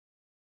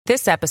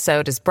This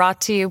episode is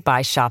brought to you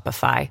by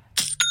Shopify.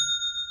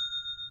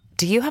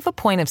 Do you have a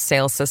point of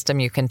sale system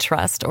you can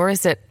trust, or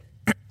is it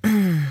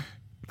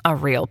a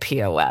real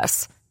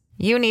POS?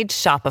 You need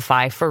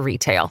Shopify for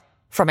retail.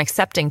 From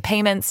accepting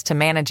payments to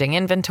managing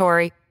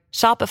inventory,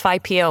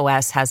 Shopify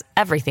POS has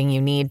everything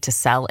you need to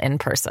sell in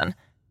person.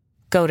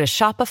 Go to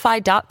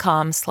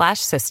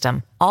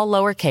shopify.com/system, all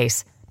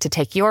lowercase, to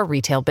take your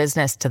retail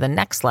business to the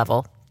next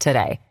level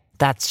today.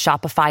 That's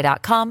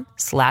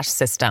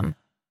shopify.com/system.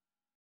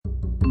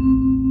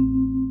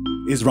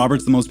 Is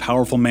Roberts the most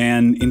powerful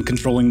man in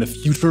controlling the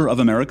future of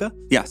America?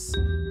 Yes,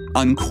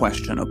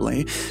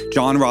 unquestionably.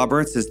 John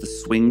Roberts is the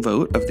swing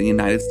vote of the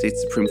United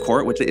States Supreme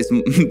Court, which is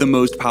the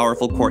most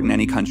powerful court in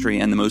any country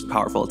and the most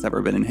powerful it's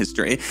ever been in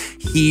history.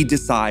 He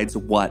decides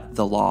what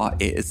the law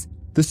is.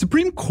 The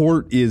Supreme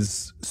Court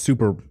is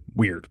super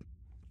weird.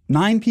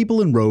 9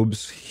 people in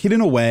robes hidden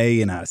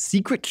away in a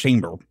secret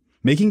chamber,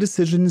 making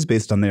decisions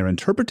based on their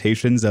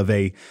interpretations of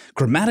a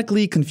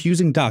grammatically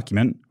confusing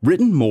document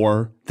written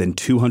more than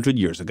 200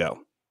 years ago,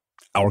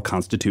 our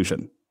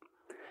Constitution.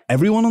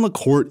 Everyone on the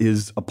court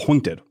is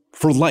appointed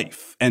for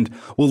life and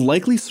will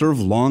likely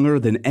serve longer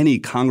than any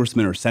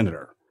congressman or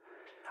senator.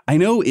 I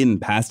know in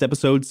past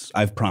episodes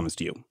I've promised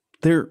you,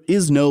 there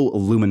is no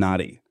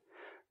Illuminati,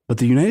 but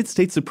the United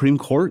States Supreme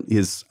Court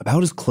is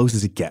about as close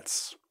as it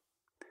gets.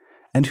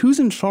 And who's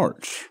in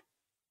charge?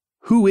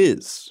 Who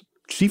is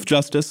Chief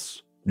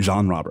Justice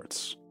John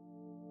Roberts?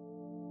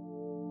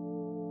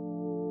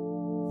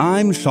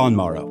 I'm Sean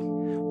Morrow.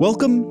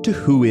 Welcome to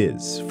Who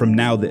Is from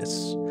Now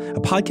This,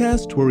 a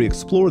podcast where we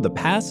explore the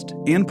past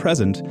and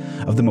present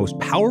of the most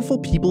powerful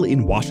people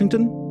in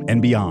Washington and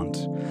beyond,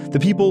 the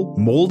people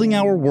molding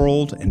our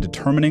world and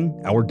determining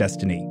our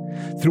destiny,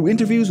 through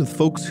interviews with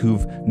folks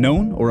who've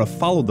known or have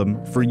followed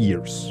them for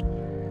years.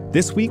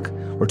 This week,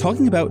 we're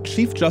talking about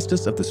Chief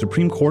Justice of the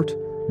Supreme Court,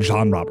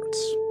 John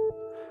Roberts.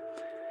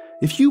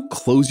 If you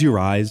close your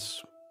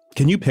eyes,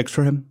 can you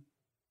picture him?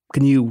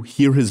 Can you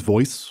hear his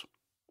voice?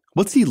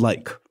 What's he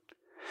like?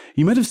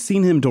 You might have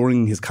seen him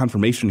during his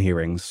confirmation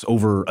hearings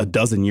over a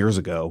dozen years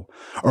ago,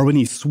 or when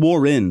he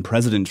swore in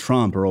President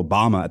Trump or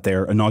Obama at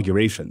their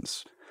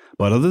inaugurations.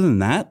 But other than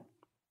that,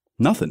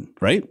 nothing,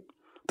 right?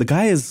 The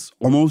guy is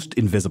almost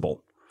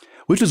invisible,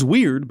 which is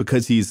weird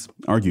because he's,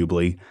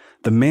 arguably,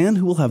 the man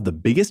who will have the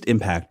biggest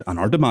impact on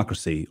our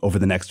democracy over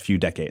the next few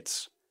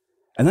decades.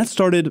 And that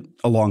started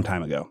a long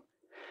time ago.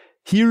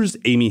 Here's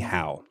Amy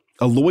Howe,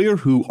 a lawyer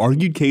who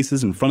argued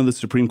cases in front of the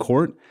Supreme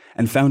Court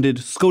and founded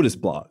SCOTUS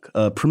Blog,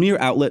 a premier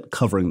outlet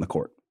covering the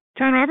court.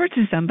 John Roberts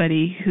is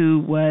somebody who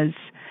was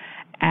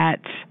at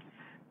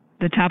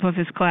the top of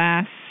his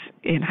class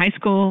in high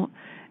school,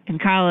 in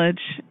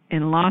college,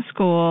 in law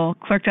school,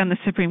 clerked on the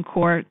Supreme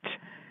Court.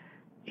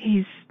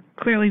 He's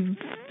clearly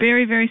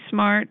very, very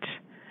smart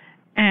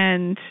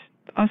and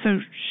also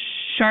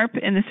sharp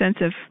in the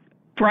sense of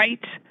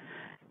bright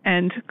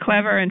and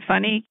clever and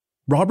funny.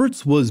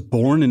 Roberts was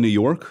born in New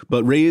York,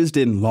 but raised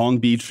in Long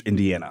Beach,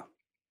 Indiana.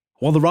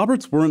 While the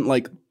Roberts weren't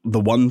like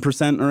the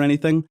 1% or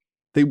anything,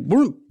 they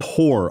weren't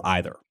poor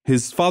either.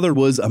 His father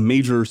was a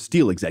major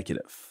steel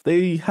executive.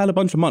 They had a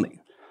bunch of money.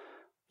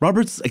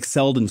 Roberts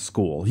excelled in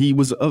school. He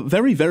was a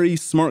very, very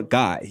smart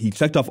guy. He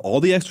checked off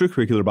all the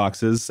extracurricular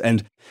boxes,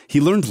 and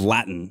he learned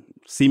Latin,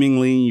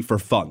 seemingly for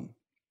fun.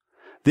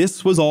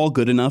 This was all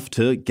good enough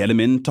to get him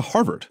into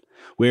Harvard,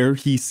 where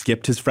he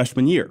skipped his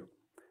freshman year.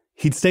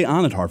 He'd stay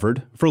on at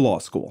Harvard for law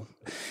school.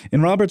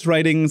 In Roberts'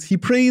 writings, he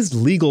praised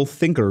legal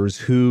thinkers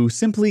who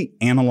simply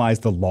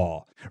analyzed the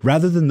law,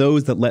 rather than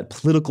those that let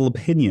political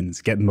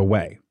opinions get in the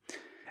way.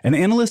 An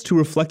analyst who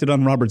reflected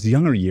on Roberts'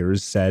 younger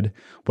years said,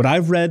 "What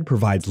I've read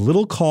provides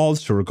little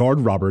cause to regard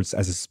Roberts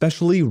as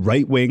especially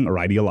right-wing or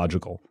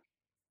ideological."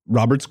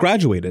 Roberts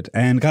graduated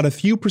and got a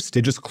few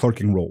prestigious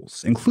clerking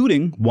roles,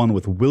 including one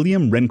with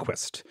William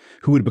Rehnquist,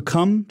 who would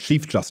become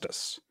Chief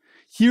Justice.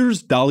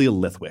 Here's Dahlia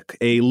Lithwick,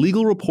 a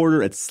legal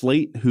reporter at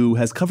Slate who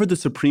has covered the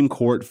Supreme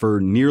Court for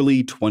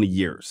nearly 20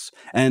 years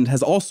and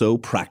has also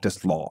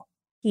practiced law.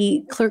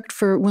 He clerked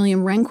for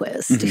William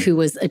Rehnquist, who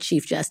was a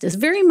chief justice,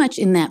 very much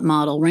in that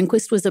model.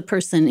 Rehnquist was a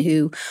person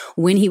who,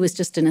 when he was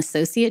just an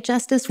associate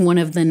justice, one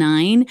of the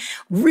 9,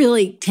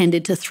 really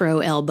tended to throw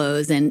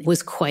elbows and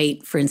was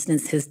quite, for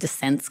instance, his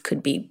dissents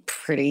could be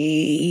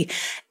pretty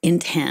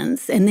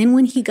intense. And then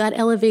when he got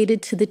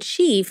elevated to the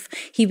chief,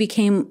 he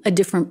became a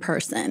different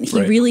person.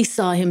 He really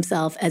saw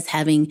himself as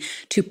having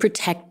to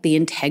protect the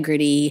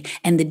integrity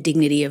and the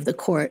dignity of the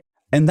court.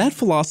 And that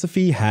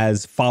philosophy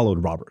has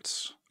followed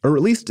Roberts. Or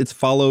at least it's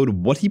followed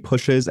what he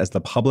pushes as the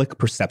public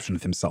perception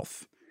of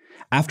himself.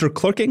 After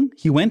clerking,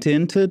 he went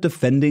into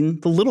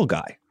defending the little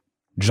guy.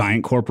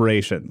 Giant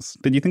corporations.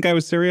 Did you think I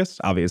was serious?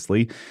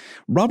 Obviously.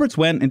 Roberts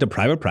went into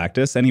private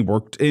practice and he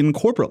worked in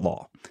corporate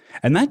law.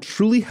 And that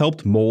truly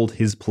helped mold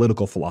his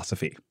political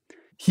philosophy.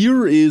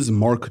 Here is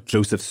Mark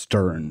Joseph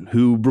Stern,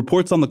 who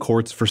reports on the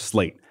courts for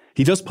Slate.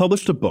 He just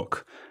published a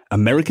book,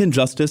 American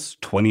Justice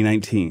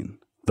 2019.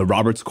 The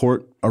Roberts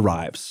Court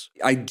arrives.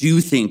 I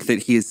do think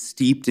that he is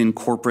steeped in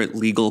corporate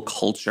legal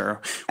culture.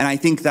 And I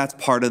think that's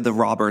part of the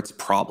Roberts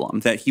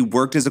problem, that he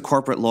worked as a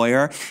corporate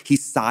lawyer. He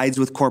sides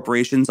with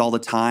corporations all the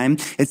time.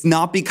 It's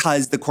not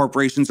because the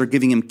corporations are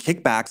giving him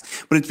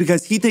kickbacks, but it's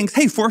because he thinks,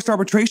 hey, forced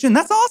arbitration,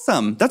 that's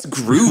awesome. That's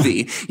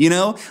groovy.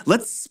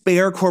 Let's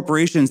spare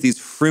corporations these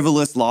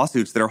frivolous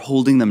lawsuits that are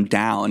holding them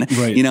down,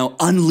 right.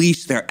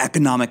 Unleash their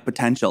economic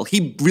potential.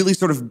 He really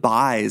sort of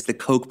buys the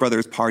Koch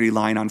brothers party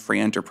line on free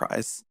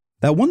enterprise.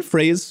 That one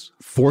phrase,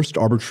 forced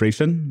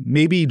arbitration,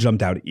 maybe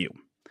jumped out at you.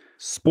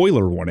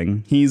 Spoiler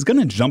warning, he's going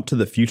to jump to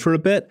the future a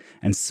bit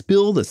and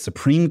spill the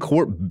Supreme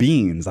Court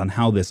beans on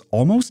how this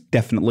almost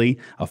definitely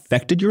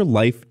affected your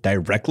life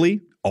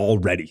directly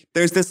already.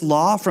 There's this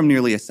law from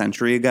nearly a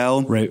century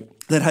ago. Right.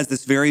 That has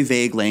this very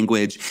vague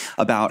language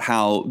about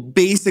how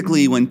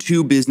basically when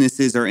two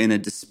businesses are in a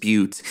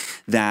dispute,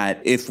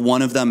 that if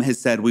one of them has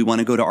said, we want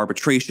to go to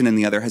arbitration, and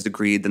the other has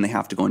agreed, then they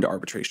have to go into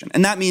arbitration.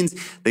 And that means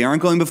they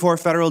aren't going before a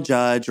federal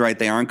judge, right?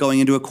 They aren't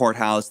going into a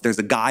courthouse. There's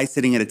a guy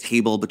sitting at a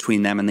table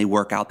between them and they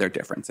work out their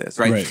differences,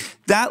 right?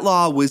 That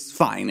law was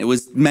fine. It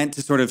was meant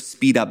to sort of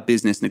speed up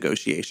business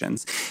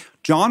negotiations.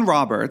 John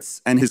Roberts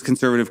and his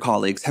conservative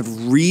colleagues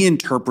have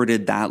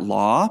reinterpreted that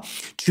law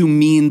to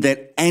mean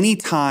that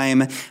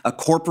anytime a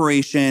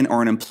corporation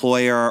or an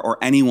employer or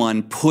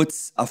anyone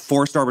puts a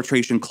forced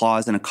arbitration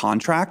clause in a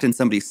contract and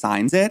somebody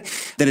signs it,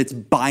 that it's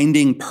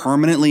binding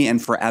permanently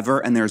and forever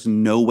and there's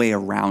no way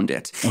around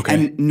it. Okay.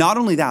 And not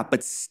only that,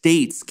 but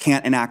states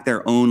can't enact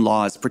their own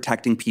laws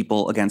protecting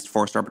people against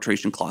forced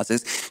arbitration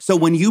clauses. So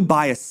when you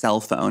buy a cell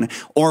phone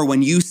or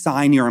when you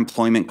sign your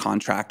employment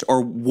contract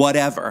or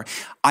whatever,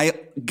 I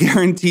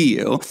guarantee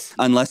you,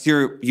 unless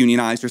you're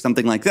unionized or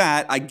something like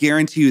that, I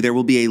guarantee you there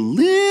will be a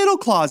little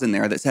clause in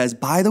there that says,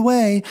 by the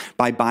way,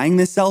 by buying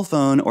this cell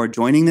phone or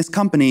joining this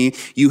company,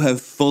 you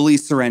have fully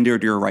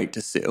surrendered your right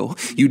to sue.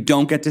 You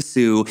don't get to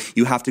sue.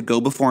 You have to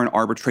go before an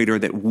arbitrator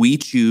that we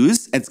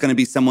choose. It's going to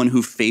be someone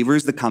who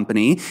favors the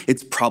company.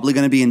 It's probably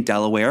going to be in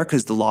Delaware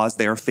because the laws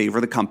there favor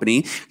the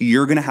company.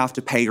 You're going to have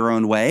to pay your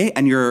own way,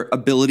 and your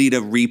ability to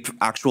reap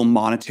actual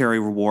monetary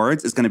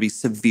rewards is going to be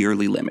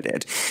severely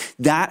limited.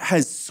 That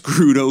has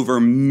screwed over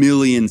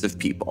millions of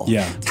people.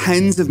 Yeah.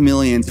 Tens of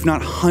millions, if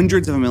not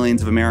hundreds of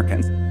millions of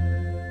Americans.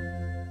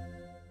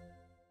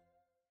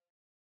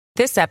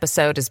 This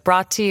episode is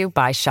brought to you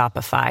by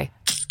Shopify.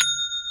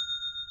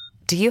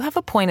 Do you have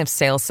a point of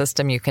sale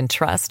system you can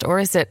trust, or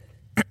is it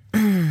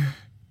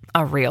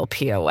a real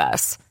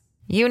POS?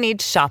 You need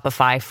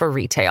Shopify for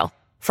retail.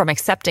 From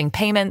accepting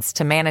payments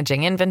to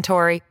managing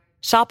inventory,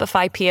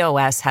 Shopify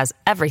POS has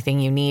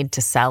everything you need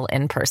to sell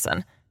in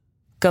person.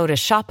 Go to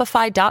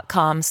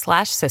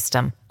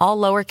shopify.com/system, all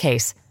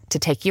lowercase, to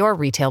take your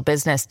retail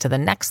business to the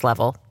next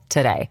level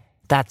today.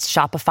 That's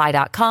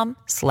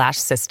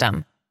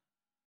shopify.com/system.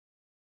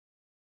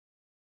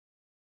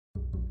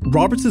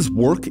 Roberts'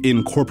 work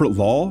in corporate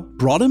law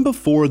brought him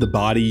before the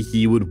body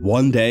he would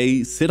one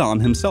day sit on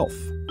himself,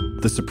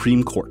 the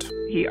Supreme Court.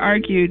 He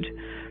argued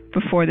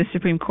before the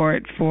Supreme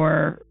Court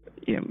for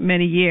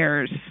many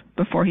years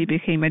before he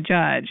became a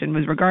judge and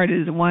was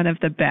regarded as one of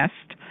the best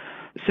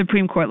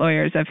Supreme Court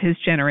lawyers of his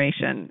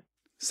generation.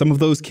 Some of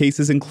those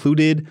cases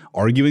included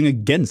arguing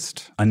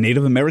against a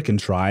Native American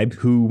tribe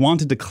who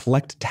wanted to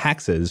collect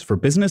taxes for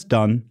business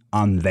done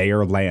on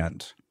their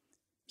land.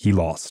 He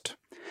lost.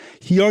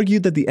 He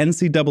argued that the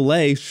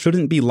NCAA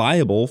shouldn't be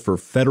liable for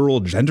federal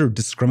gender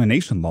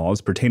discrimination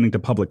laws pertaining to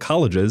public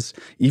colleges,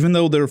 even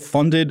though they're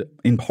funded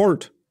in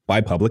part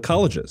by public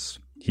colleges.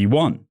 He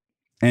won.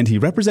 And he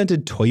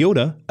represented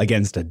Toyota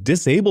against a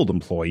disabled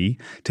employee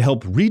to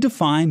help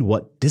redefine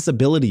what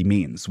disability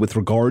means with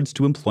regards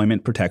to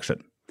employment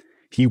protection.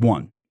 He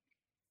won.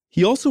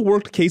 He also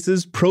worked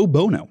cases pro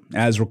bono,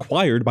 as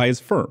required by his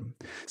firm,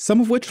 some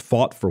of which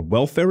fought for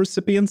welfare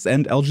recipients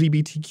and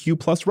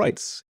LGBTQ+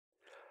 rights.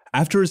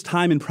 After his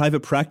time in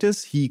private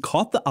practice, he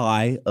caught the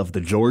eye of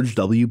the George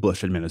W.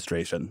 Bush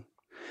administration.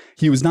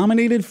 He was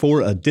nominated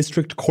for a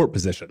district court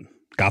position,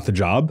 got the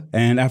job,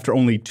 and after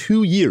only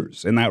 2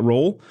 years in that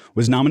role,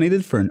 was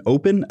nominated for an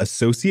open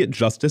Associate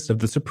Justice of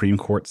the Supreme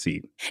Court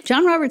seat.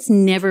 John Roberts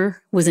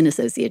never was an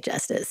Associate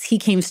Justice. He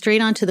came straight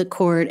onto the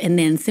court, and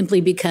then simply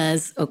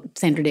because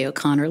Sandra Day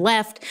O'Connor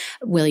left,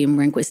 William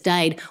Rehnquist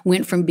died,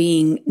 went from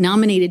being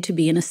nominated to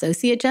be an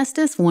Associate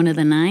Justice, one of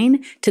the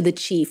 9, to the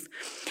chief.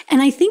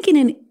 And I think in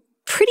an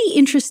pretty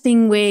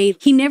interesting way,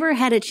 he never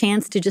had a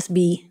chance to just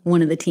be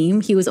one of the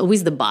team. He was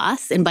always the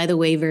boss, and by the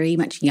way, very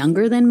much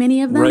younger than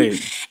many of them. Right.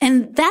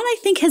 And that, I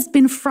think, has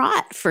been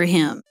fraught for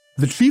him.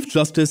 The Chief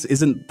Justice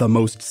isn't the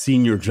most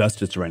senior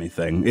justice or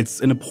anything.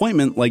 It's an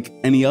appointment like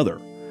any other.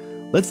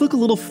 Let's look a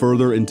little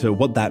further into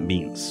what that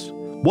means.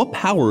 What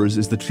powers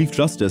is the Chief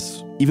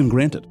Justice even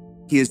granted?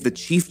 He is the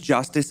Chief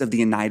Justice of the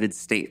United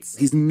States.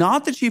 He's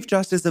not the Chief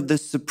Justice of the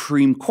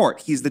Supreme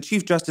Court. He's the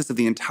Chief Justice of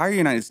the entire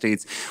United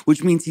States,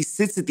 which means he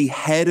sits at the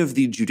head of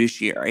the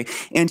judiciary.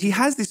 And he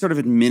has these sort of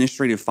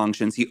administrative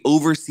functions. He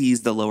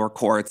oversees the lower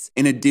courts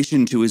in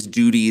addition to his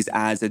duties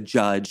as a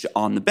judge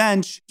on the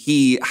bench.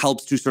 He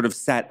helps to sort of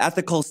set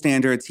ethical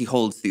standards. He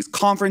holds these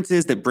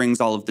conferences that brings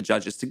all of the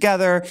judges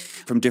together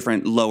from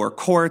different lower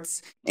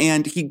courts.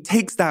 And he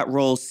takes that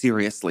role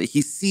seriously.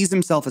 He sees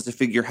himself as a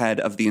figurehead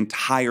of the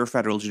entire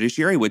federal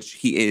judiciary, which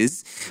he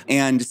is.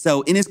 And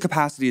so in his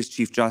capacity as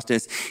Chief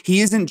Justice,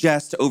 he isn't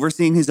just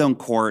overseeing his own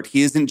court.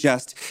 He isn't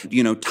just,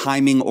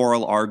 timing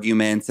oral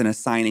arguments and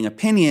assigning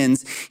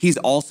opinions. He's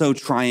also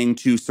trying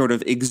to sort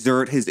of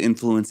exert his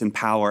influence and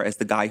power as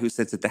the guy who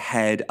sits at the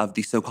head of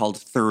the so-called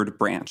third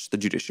branch, the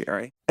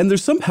judiciary. And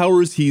there's some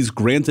powers he's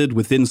granted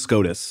within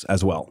SCOTUS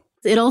as well.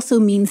 It also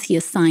means he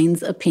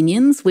assigns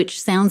opinions,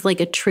 which sounds like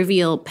a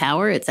trivial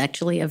power. It's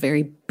actually a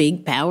very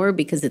big power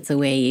because it's a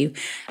way you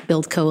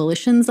build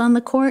coalitions on the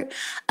court.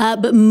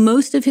 But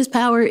most of his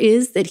power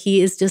is that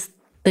he is just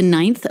the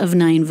 9th of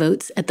 9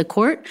 votes at the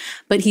court.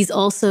 But he's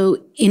also,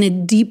 in a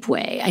deep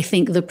way, I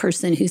think, the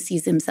person who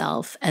sees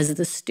himself as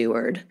the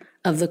steward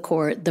of the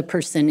court, the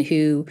person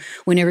who,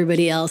 when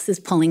everybody else is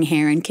pulling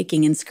hair and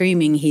kicking and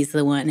screaming, he's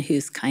the one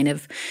who's kind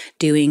of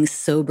doing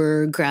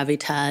sober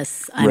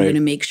gravitas. I'm going to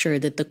make sure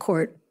that the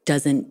court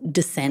doesn't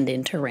descend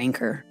into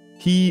rancor.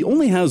 He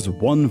only has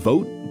one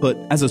vote, but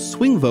as a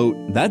swing vote,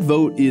 that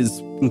vote is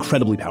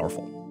incredibly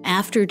powerful.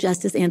 After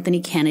Justice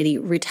Anthony Kennedy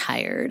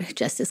retired,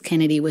 Justice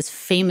Kennedy was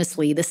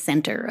famously the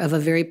center of a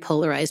very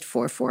polarized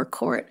 4-4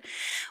 court.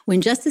 When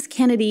Justice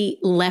Kennedy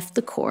left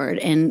the court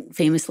and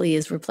famously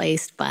is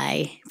replaced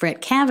by Brett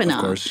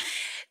Kavanaugh,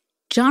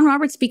 John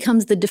Roberts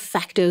becomes the de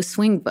facto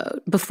swing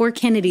vote. Before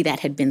Kennedy, that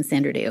had been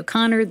Sandra Day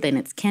O'Connor, then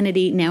it's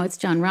Kennedy, now it's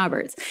John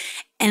Roberts.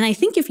 And I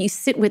think if you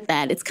sit with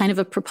that, it's kind of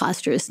a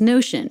preposterous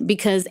notion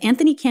because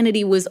Anthony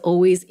Kennedy was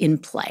always in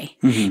play.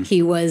 Mm-hmm.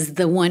 He was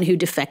the one who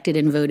defected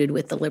and voted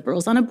with the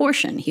liberals on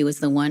abortion. He was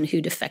the one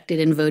who defected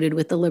and voted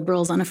with the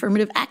liberals on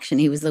affirmative action.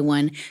 He was the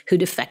one who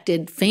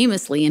defected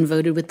famously and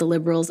voted with the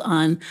liberals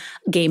on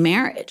gay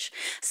marriage.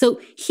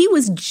 So he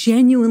was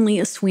genuinely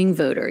a swing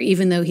voter,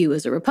 even though he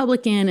was a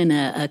Republican and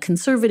a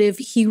conservative.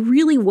 He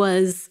really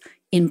was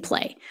in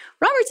play.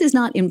 Roberts is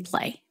not in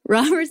play.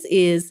 Roberts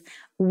is,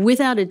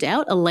 without a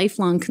doubt, a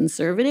lifelong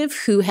conservative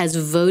who has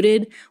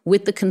voted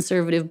with the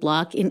conservative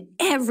bloc in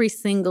every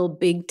single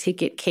big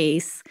ticket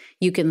case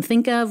you can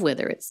think of,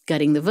 whether it's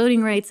gutting the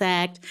Voting Rights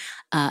Act,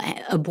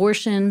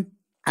 abortion,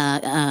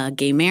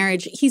 gay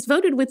marriage. He's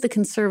voted with the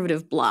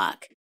conservative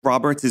bloc.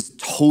 Roberts is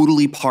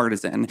totally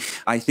partisan.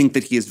 I think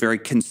that he is very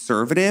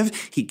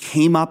conservative. He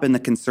came up in the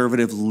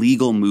conservative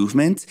legal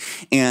movement,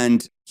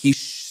 and he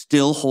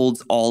still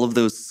holds all of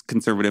those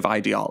conservative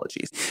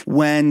ideologies.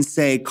 When,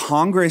 say,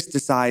 Congress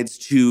decides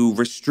to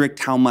restrict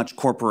how much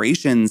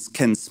corporations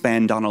can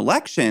spend on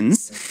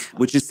elections,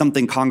 which is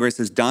something Congress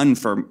has done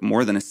for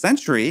more than a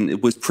century, and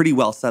it was pretty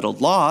well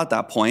settled law at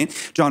that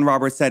point, John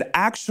Roberts said,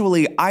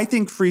 actually, I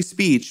think free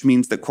speech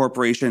means that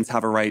corporations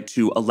have a right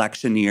to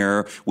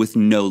electioneer with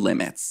no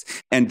limits.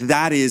 And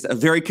that is a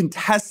very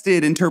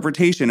contested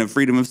interpretation of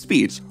freedom of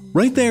speech.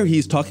 Right there,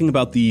 he's talking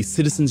about the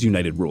Citizens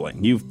United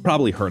ruling. You've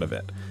probably heard of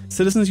it.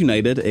 Citizens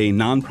United, a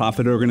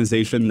nonprofit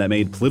organization that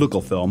made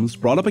political films,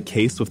 brought up a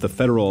case with the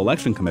Federal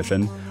Election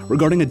Commission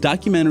regarding a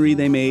documentary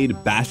they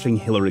made bashing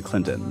Hillary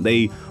Clinton.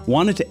 They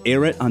wanted to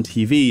air it on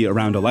TV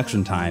around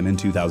election time in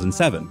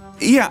 2007.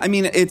 Yeah, I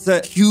mean, it's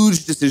a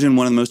huge decision,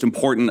 one of the most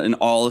important in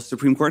all of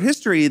Supreme Court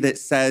history, that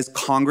says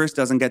Congress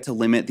doesn't get to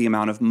limit the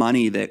amount of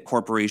money that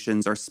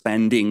corporations are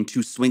spending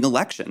to swing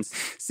elections.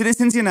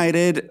 Citizens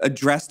United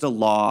addressed a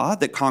law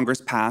that Congress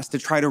passed to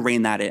try to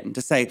rein that in,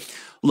 to say,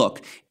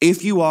 look,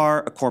 if you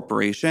are a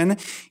corporation,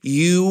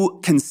 you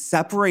can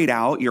separate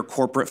out your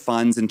corporate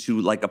funds into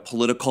like a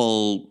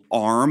political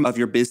arm of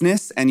your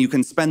business, and you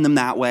can spend them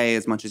that way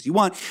as much as you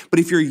want. But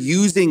if you're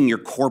using your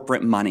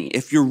corporate money,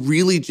 if you're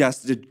really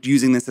just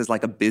using this as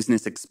like a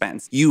business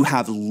expense, you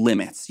have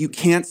limits. You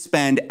can't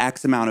spend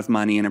X amount of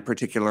money in a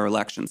particular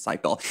election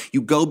cycle.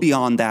 You go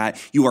beyond that,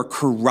 you are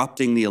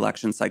corrupting the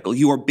election cycle.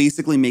 You are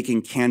basically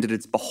making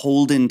candidates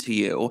beholden to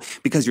you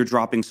because you're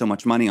dropping so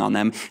much money on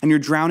them, and you're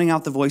drowning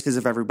out the voices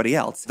of everybody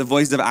else, the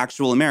voices of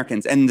actual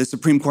Americans. And the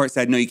Supreme Court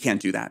said, no, you can't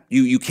do that.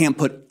 You can't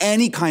put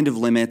any kind of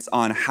limits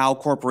on how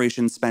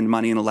corporations spend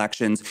money in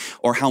elections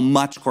or how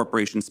much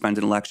corporations spend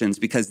in elections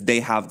because they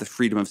have the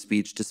freedom of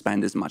speech to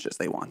spend as much as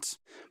they want.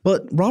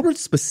 But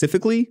Roberts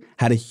specifically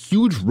had a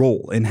huge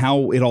role in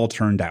how it all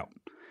turned out.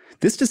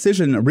 This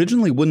decision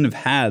originally wouldn't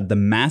have had the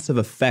massive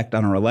effect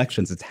on our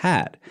elections it's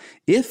had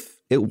if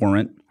it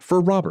weren't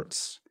for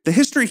Roberts. The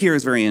history here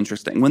is very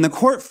interesting. When the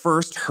court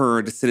first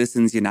heard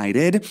Citizens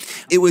United,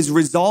 it was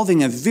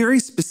resolving a very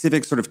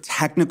specific sort of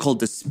technical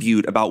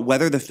dispute about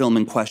whether the film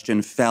in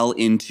question fell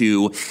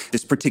into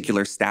this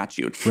particular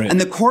statute. Right. And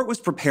the court was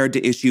prepared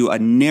to issue a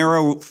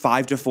narrow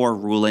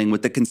 5-4 ruling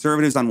with the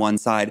conservatives on one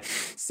side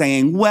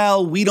saying,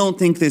 well, we don't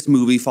think this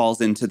movie falls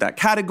into that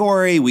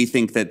category. We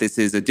think that this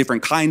is a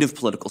different kind of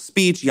political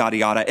speech, yada,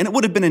 yada. And it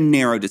would have been a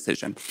narrow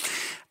decision.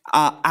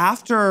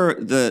 After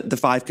the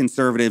 5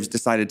 conservatives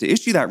decided to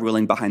issue that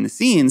ruling behind the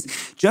scenes,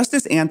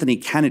 Justice Anthony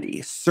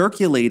Kennedy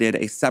circulated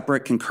a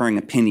separate concurring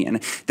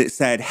opinion that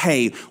said,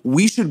 hey,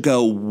 we should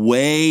go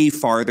way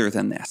farther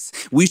than this.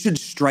 We should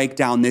strike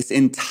down this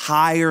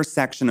entire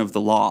section of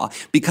the law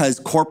because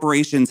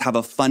corporations have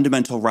a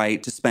fundamental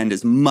right to spend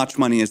as much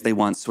money as they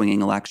want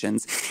swinging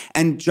elections.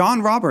 And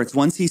John Roberts,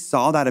 once he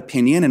saw that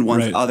opinion and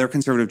once other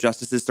conservative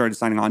justices started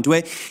signing on to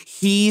it,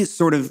 he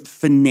sort of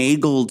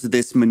finagled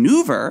this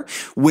maneuver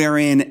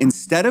wherein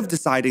instead of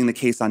deciding the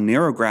case on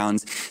narrow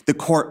grounds, the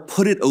court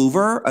put it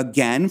over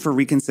again for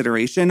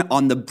reconsideration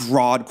on the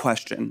broad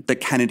question that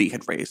Kennedy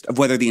had raised of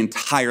whether the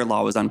entire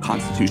law was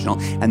unconstitutional.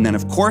 And then,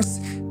 of course,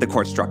 the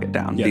court struck it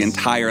down, the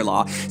entire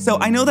law. So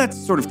I know that's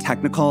sort of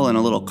technical and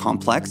a little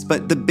complex,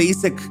 but the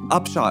basic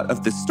upshot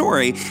of this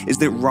story is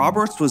that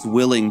Roberts was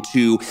willing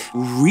to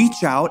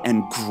reach out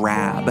and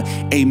grab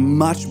a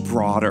much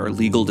broader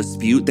legal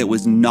dispute that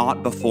was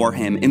not before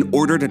him in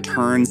order to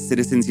turn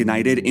Citizens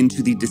United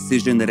into the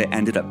decision that it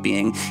ended up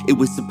being. It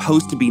was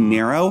supposed to be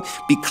narrow.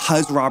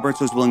 Because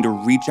Roberts was willing to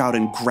reach out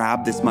and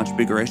grab this much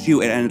bigger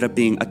issue, it ended up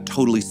being a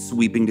totally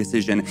sweeping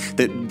decision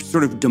that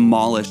sort of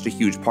demolished a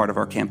huge part of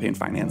our campaign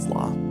finance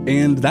law.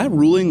 And that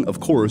ruling,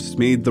 of course,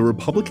 made the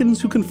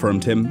Republicans who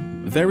confirmed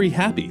him very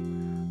happy.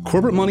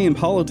 Corporate money in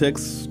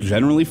politics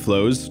generally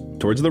flows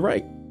towards the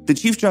right. The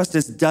Chief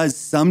Justice does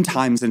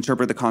sometimes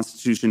interpret the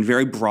Constitution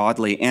very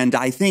broadly and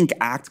I think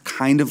act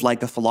kind of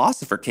like a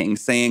philosopher king,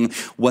 saying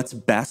what's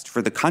best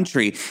for the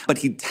country. But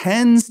he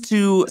tends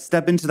to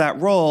step into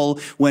that role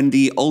when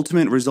the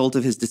ultimate result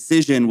of his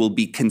decision will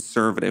be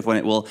conservative, when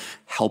it will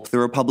help the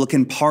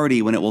Republican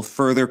Party, when it will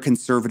further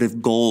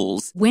conservative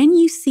goals. When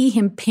you see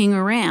him ping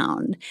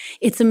around,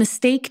 it's a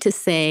mistake to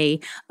say,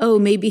 oh,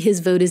 maybe his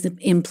vote is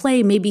in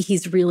play. Maybe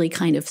he's really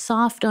kind of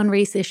soft on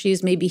race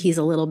issues. Maybe he's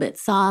a little bit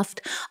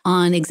soft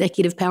on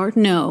executive power.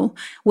 No,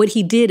 what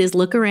he did is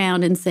look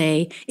around and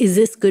say, is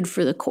this good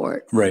for the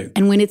court? Right.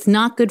 And when it's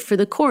not good for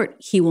the court,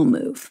 he will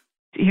move.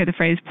 You hear the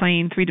phrase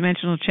playing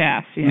three-dimensional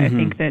chess. I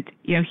think that,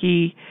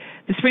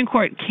 the Supreme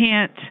Court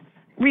can't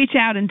reach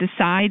out and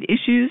decide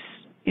issues.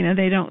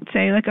 They don't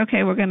say like,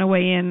 okay, we're going to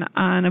weigh in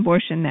on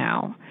abortion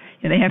now.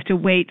 They have to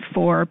wait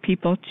for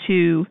people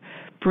to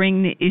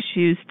bring the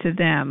issues to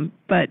them.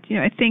 But,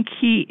 I think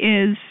he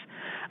is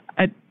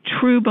a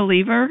true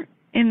believer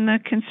in the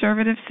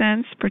conservative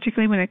sense,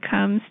 particularly when it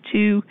comes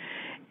to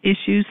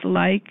issues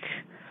like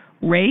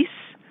race.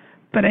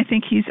 But I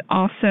think he's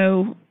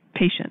also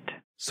patient.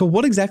 So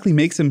what exactly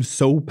makes him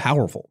so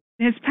powerful?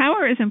 His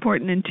power is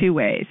important in 2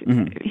 ways.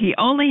 He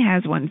only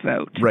has 1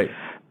 vote. Right.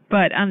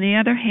 But on the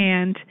other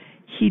hand,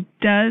 he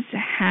does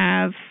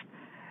have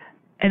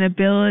an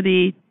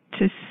ability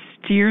to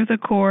steer the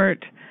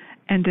court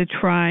and to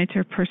try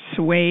to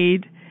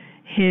persuade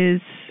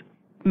his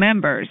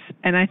members.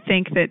 And I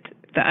think that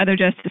the other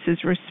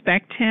justices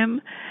respect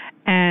him,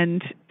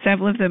 and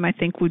several of them, I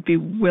think, would be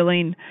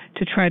willing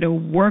to try to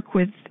work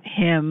with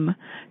him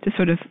to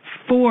sort of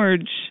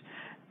forge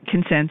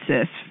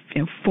consensus,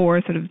 for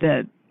sort of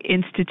the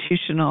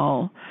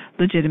institutional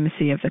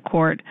legitimacy of the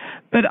court.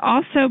 But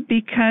also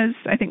because,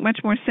 I think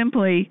much more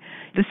simply,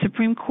 the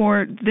Supreme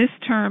Court this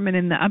term and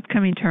in the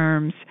upcoming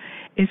terms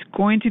is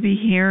going to be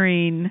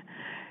hearing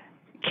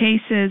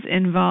cases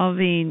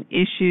involving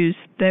issues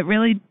that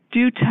really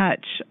do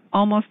touch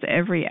almost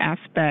every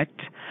aspect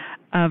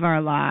of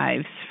our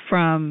lives,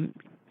 from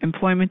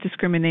employment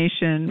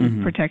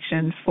discrimination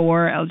protection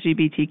for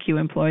LGBTQ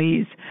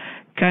employees,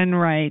 gun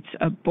rights,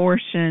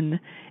 abortion,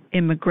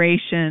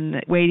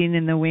 immigration. Waiting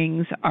in the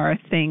wings are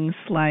things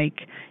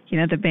like,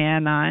 the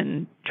ban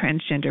on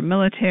transgender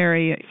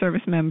military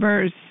service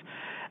members,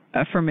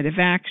 affirmative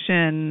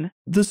action.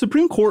 The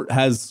Supreme Court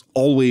has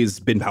always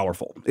been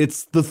powerful.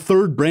 It's the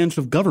 3rd branch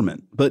of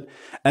government. But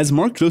as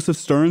Mark Joseph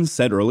Stern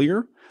said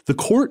earlier, the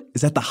court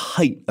is at the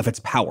height of its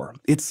power.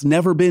 It's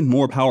never been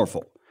more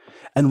powerful.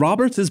 And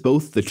Roberts is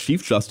both the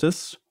Chief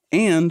Justice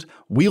and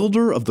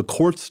wielder of the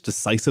court's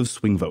decisive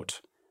swing vote.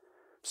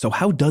 So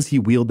how does he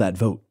wield that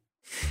vote?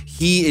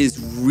 He is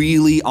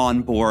really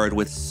on board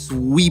with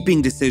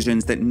sweeping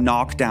decisions that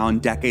knock down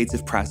decades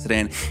of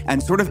precedent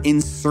and sort of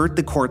insert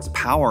the court's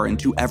power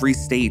into every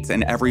state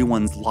and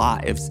everyone's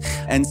lives.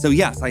 And so,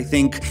 yes, I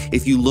think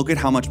if you look at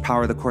how much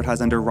power the court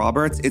has under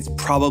Roberts, it's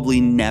probably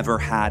never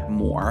had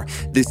more.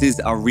 This is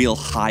a real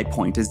high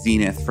point, a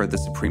zenith for the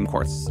Supreme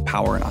Court's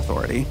power and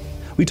authority.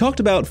 We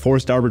talked about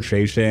forced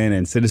arbitration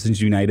and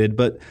Citizens United,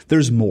 but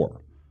there's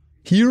more.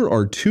 Here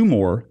are 2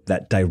 more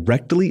that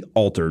directly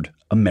altered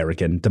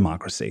American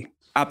democracy.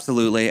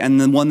 Absolutely. And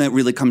the one that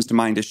really comes to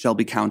mind is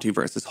Shelby County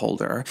versus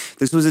Holder.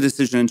 This was a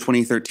decision in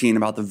 2013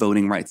 about the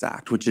Voting Rights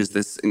Act, which is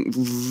this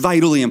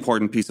vitally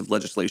important piece of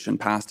legislation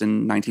passed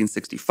in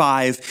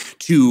 1965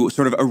 to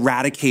sort of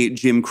eradicate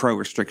Jim Crow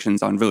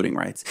restrictions on voting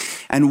rights.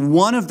 And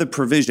one of the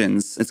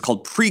provisions, it's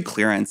called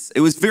pre-clearance.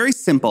 It was very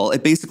simple.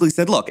 It basically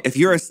said, look, if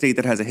you're a state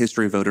that has a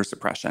history of voter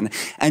suppression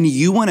and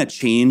you want to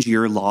change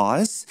your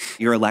laws,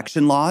 your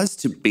election laws,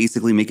 to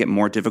basically make it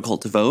more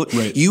difficult to vote,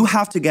 you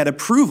have to get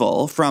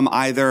approval from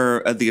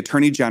either the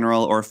Attorney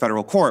General or a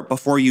federal court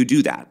before you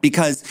do that,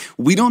 because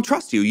we don't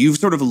trust you. You've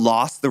sort of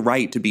lost the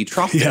right to be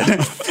trusted.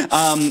 Yeah.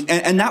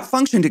 And that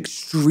functioned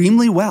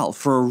extremely well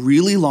for a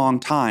really long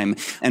time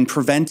and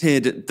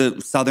prevented the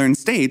southern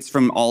states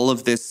from all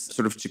of this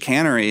sort of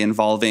chicanery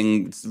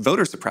involving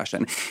voter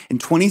suppression. In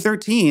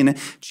 2013,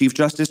 Chief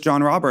Justice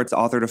John Roberts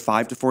authored a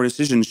 5-4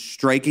 decision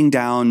striking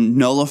down,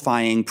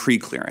 nullifying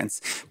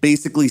pre-clearance,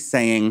 basically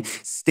saying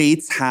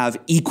states have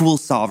equal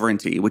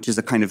sovereignty, which is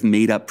a kind of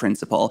made-up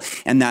principle,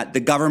 and that the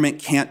government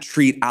can't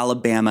treat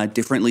Alabama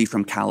differently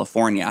from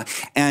California,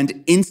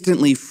 and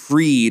instantly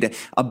freed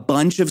a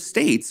bunch of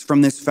states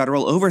from this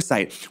federal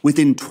oversight.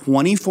 Within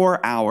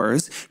 24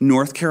 hours,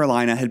 North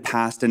Carolina had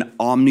passed an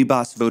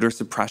omnibus voter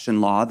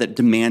suppression law that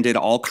demanded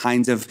all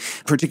kinds of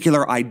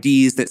particular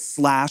IDs that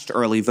slashed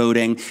early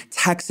voting.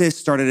 Texas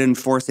started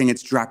enforcing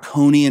its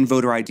draconian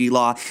voter ID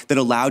law that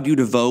allowed you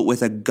to vote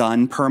with a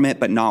gun permit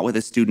but not with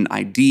a student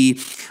ID.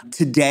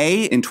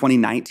 Today, in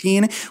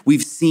 2019,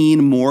 we've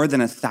seen more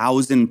than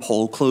 1,000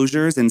 poll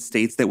closures in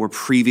states that were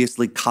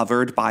previously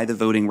covered by the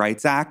Voting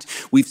Rights Act.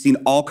 We've seen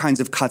all kinds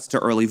of cuts to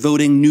early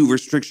voting, new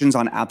restrictions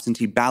on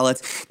absentee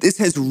ballots. This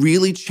has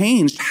really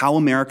changed how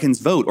Americans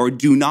vote or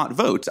do not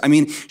vote. I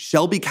mean,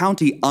 Shelby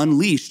County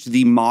unleashed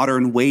the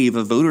modern wave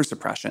of voter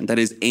suppression that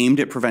is aimed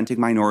at preventing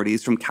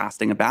minorities from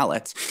casting a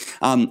ballot.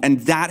 And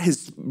that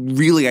has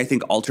really, I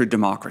think, altered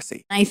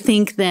democracy. I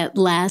think that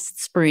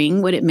last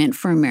spring, what it meant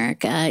for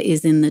America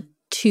is in the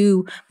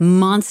 2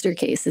 monster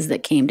cases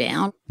that came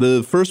down.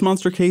 The first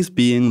monster case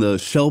being the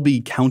Shelby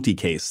County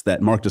case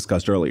that Mark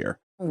discussed earlier.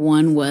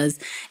 One was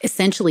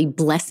essentially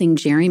blessing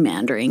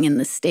gerrymandering in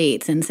the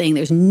states and saying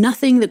there's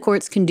nothing the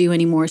courts can do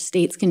anymore.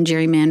 States can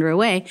gerrymander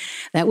away.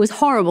 That was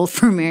horrible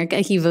for America.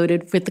 He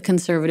voted with the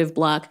conservative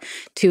bloc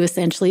to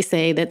essentially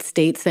say that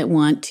states that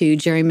want to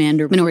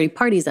gerrymander minority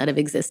parties out of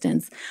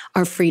existence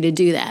are free to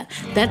do that.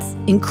 That's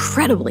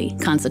incredibly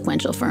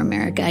consequential for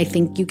America. I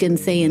think you can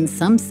say in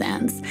some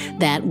sense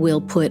that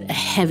will put a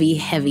heavy,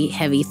 heavy,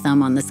 heavy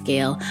thumb on the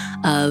scale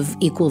of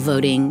equal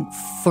voting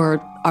for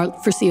our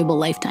foreseeable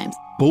lifetimes.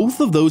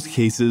 Both of those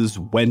cases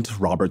went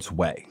Roberts'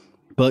 way,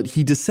 but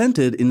he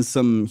dissented in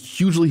some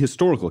hugely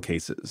historical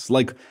cases,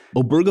 like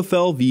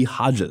Obergefell v.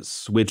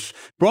 Hodges, which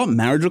brought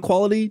marriage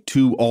equality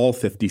to all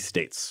 50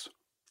 states.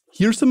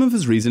 Here's some of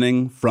his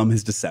reasoning from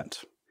his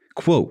dissent.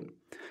 Quote,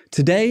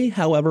 "Today,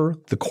 however,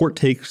 the court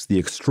takes the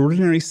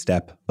extraordinary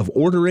step of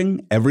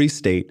ordering every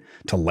state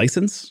to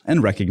license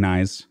and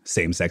recognize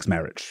same-sex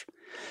marriage.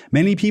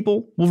 Many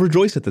people will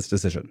rejoice at this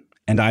decision,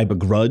 and I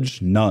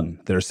begrudge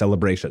none their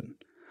celebration.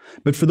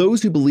 But for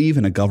those who believe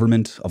in a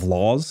government of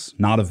laws,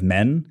 not of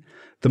men,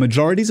 the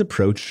majority's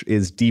approach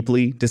is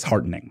deeply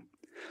disheartening.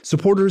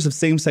 Supporters of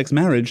same-sex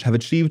marriage have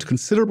achieved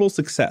considerable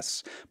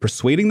success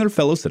persuading their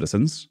fellow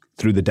citizens,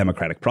 through the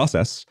democratic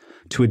process,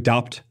 to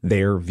adopt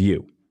their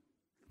view.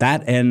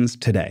 That ends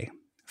today.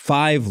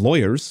 5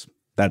 lawyers,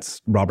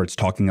 that's Roberts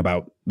talking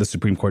about the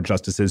Supreme Court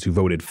justices who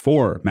voted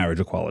for marriage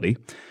equality,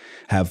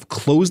 have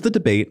closed the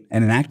debate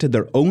and enacted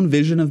their own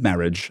vision of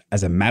marriage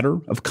as a matter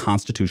of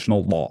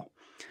constitutional law.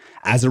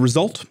 As a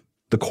result,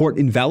 the court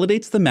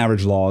invalidates the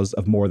marriage laws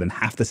of more than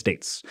half the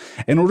states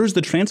and orders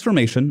the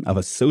transformation of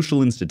a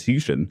social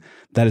institution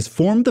that has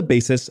formed the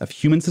basis of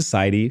human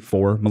society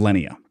for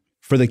millennia.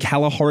 For the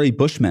Kalahari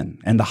Bushmen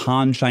and the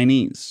Han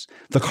Chinese,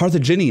 the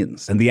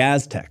Carthaginians and the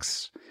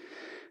Aztecs.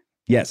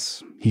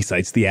 Yes, he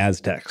cites the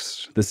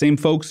Aztecs, the same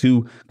folks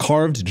who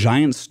carved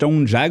giant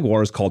stone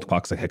jaguars called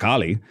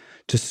Quetzalcoatl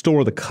to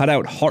store the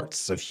cutout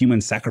hearts of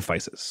human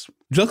sacrifices.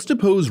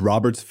 Juxtapose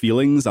Roberts'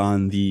 feelings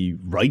on the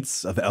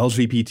rights of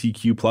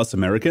LGBTQ+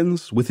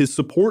 Americans with his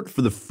support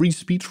for the free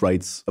speech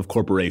rights of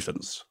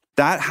corporations.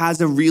 That has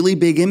a really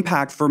big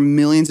impact for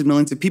millions and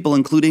millions of people,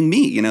 including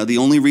me. You know, the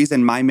only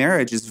reason my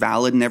marriage is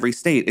valid in every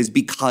state is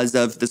because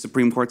of the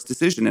Supreme Court's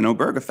decision in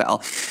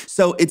Obergefell.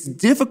 So it's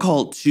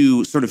difficult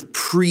to sort of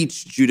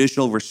preach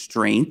judicial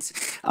restraint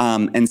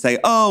and say,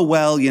 oh,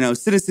 well, you know,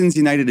 Citizens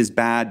United is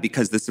bad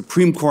because the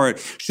Supreme Court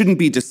shouldn't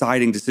be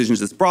deciding decisions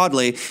this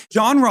broadly.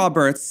 John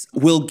Roberts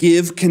will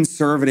give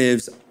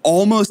conservatives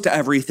almost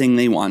everything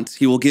they want.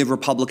 He will give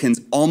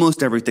Republicans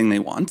almost everything they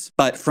want.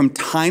 But from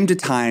time to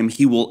time,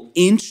 he will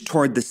inch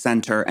toward the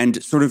center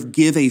and sort of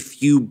give a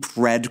few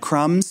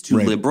breadcrumbs to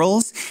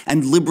liberals.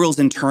 And liberals,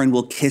 in turn,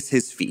 will kiss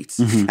his feet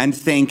and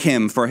thank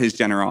him for his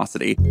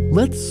generosity.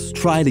 Let's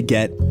try to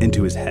get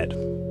into his head.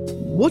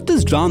 What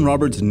does John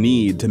Roberts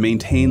need to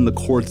maintain the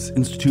court's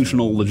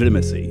institutional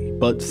legitimacy,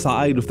 but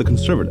side with the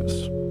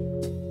conservatives?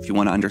 if you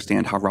want to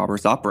understand how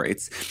Roberts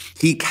operates.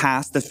 He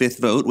cast the fifth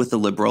vote with the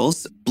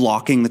liberals,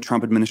 blocking the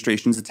Trump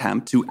administration's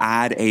attempt to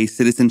add a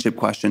citizenship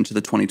question to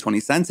the 2020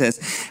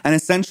 census, and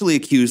essentially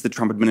accused the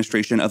Trump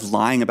administration of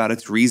lying about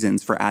its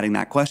reasons for adding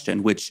that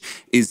question, which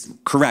is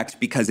correct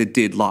because it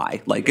did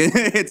lie. Like,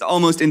 it's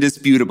almost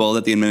indisputable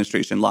that the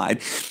administration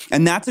lied.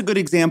 And that's a good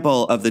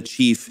example of the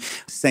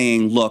chief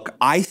saying, look,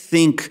 I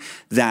think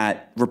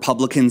that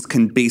Republicans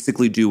can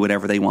basically do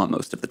whatever they want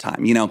most of the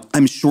time. You know,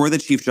 I'm sure the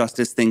Chief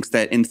Justice thinks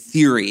that in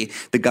theory,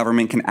 the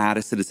government can add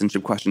a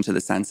citizenship question to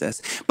the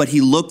census. But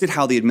he looked at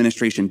how the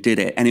administration did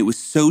it, and it was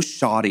so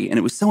shoddy and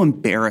it was so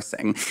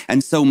embarrassing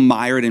and so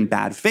mired in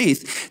bad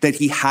faith that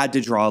he had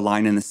to draw a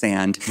line in the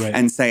sand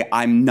and say,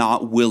 I'm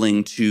not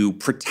willing to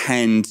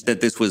pretend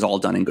that this was all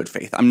done in good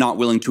faith. I'm not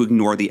willing to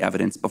ignore the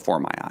evidence before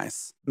my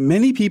eyes.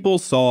 Many people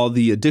saw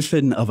the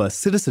addition of a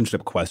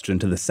citizenship question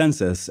to the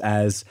census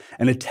as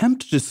an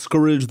attempt to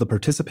discourage the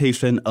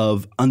participation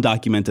of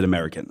undocumented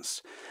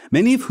Americans,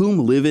 many of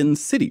whom live in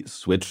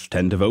cities which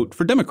tend to vote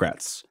for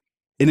Democrats.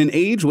 In an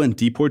age when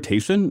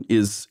deportation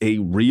is a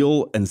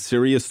real and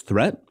serious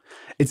threat,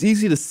 it's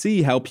easy to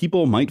see how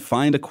people might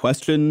find a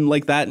question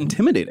like that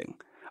intimidating,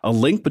 a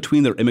link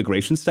between their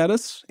immigration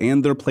status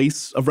and their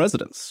place of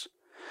residence.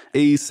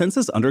 A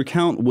census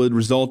undercount would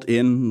result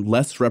in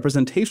less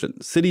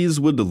representation. Cities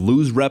would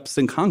lose reps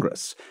in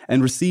Congress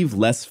and receive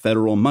less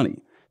federal money.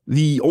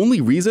 The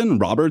only reason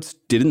Roberts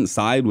didn't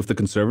side with the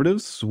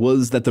conservatives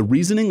was that the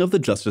reasoning of the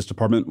Justice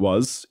Department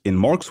was, in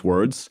Mark's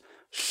words,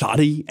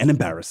 shoddy and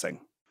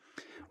embarrassing.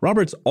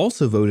 Roberts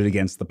also voted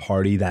against the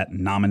party that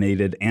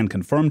nominated and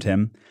confirmed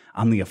him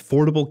on the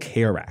Affordable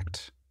Care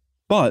Act.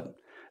 But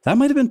that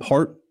might have been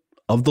part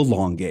of the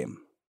long game.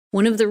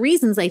 One of the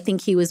reasons I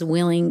think he was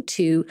willing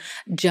to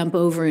jump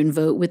over and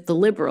vote with the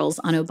liberals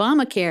on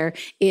Obamacare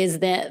is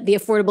that the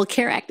Affordable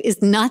Care Act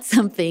is not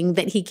something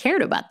that he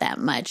cared about that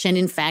much. And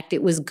in fact,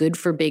 it was good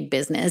for big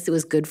business. It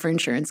was good for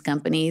insurance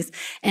companies.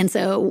 And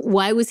so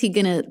why was he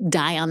going to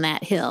die on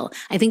that hill?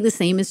 I think the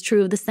same is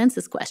true of the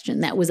census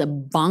question. That was a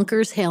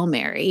bonkers Hail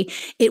Mary.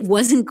 It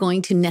wasn't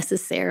going to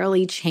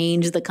necessarily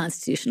change the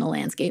constitutional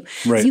landscape.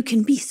 Right. So you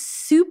can be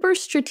super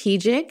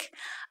strategic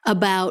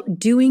about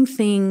doing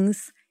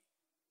things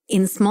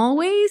in small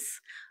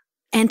ways,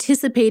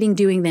 anticipating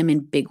doing them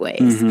in big ways.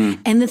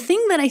 Mm-hmm. And the thing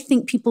that I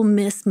think people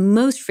miss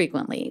most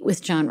frequently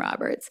with John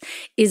Roberts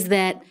is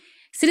that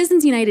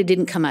Citizens United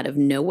didn't come out of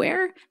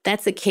nowhere.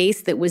 That's a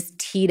case that was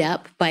teed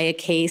up by a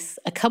case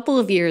a couple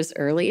of years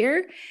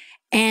earlier,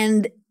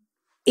 and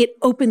it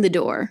opened the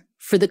door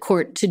for the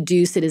court to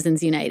do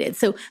Citizens United.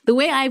 So the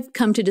way I've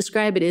come to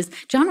describe it is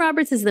John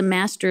Roberts is the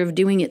master of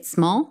doing it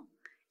small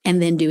and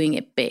then doing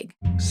it big.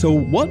 So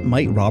what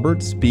might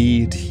Roberts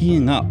be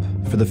teeing up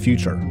for the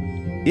future?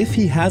 If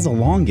he has a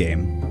long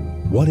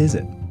game, what is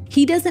it?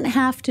 He doesn't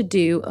have to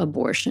do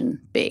abortion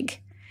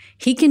big.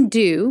 He can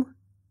do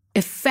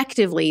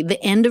effectively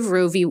the end of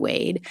Roe v.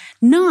 Wade,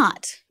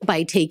 not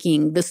by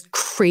taking this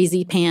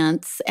crazy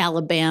pants,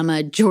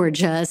 Alabama,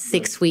 Georgia,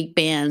 6-week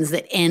bans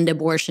that end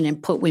abortion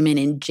and put women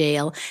in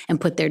jail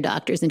and put their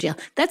doctors in jail.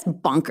 That's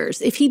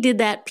bonkers. If he did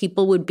that,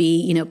 people would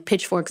be,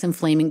 pitchforks and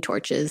flaming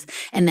torches.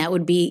 And that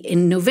would be,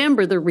 in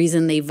November, the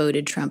reason they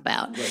voted Trump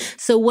out. Right.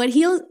 So what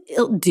he'll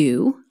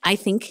do, I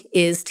think,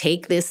 is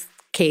take this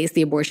case,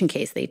 the abortion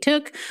case they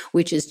took,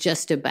 which is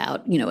just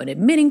about, an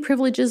admitting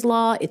privileges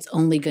law. It's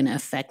only going to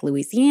affect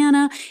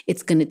Louisiana.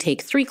 It's going to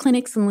take 3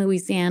 clinics in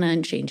Louisiana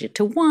and change it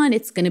to 1.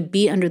 It's going to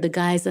be under the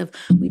guise of,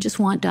 we just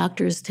want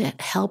doctors to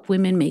help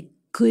women make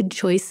good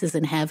choices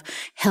and have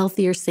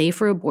healthier,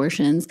 safer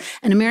abortions.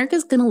 And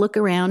America's going to look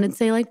around and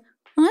say, well,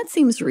 that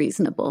seems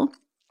reasonable.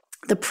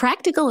 The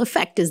practical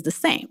effect is the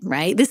same,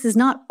 right? This is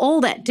not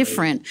all that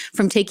different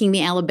from taking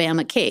the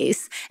Alabama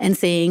case and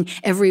saying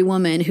every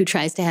woman who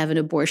tries to have an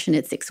abortion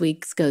at 6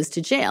 weeks goes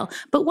to jail.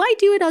 But why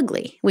do it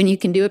ugly when you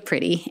can do it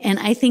pretty? And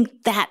I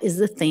think that is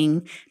the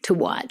thing to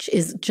watch,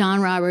 is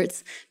John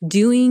Roberts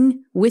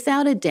doing,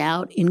 without a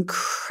doubt,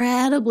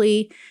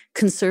 incredibly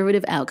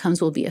conservative outcomes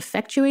will be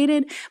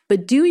effectuated,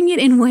 but doing it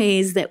in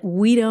ways that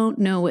we don't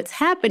know what's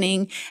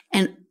happening.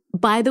 And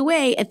by the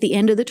way, at the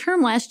end of the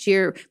term last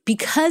year,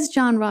 because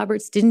John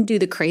Roberts didn't do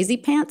the crazy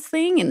pants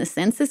thing in the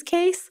census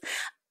case,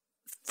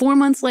 4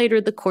 months later,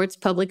 the court's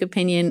public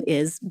opinion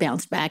is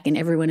bounced back and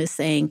everyone is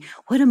saying,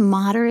 what a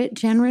moderate,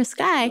 generous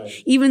guy,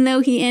 right, even though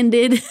he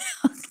ended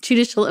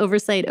judicial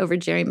oversight over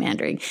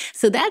gerrymandering.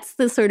 So that's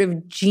the sort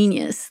of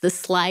genius, the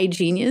sly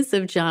genius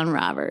of John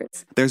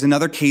Roberts. There's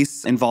another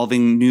case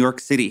involving New York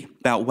City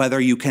about whether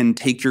you can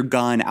take your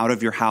gun out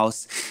of your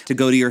house to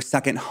go to your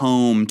second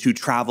home, to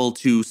travel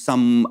to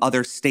some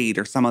other state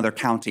or some other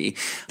county.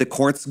 The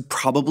court's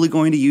probably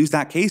going to use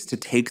that case to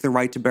take the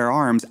right to bear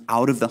arms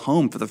out of the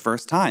home for the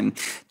first time.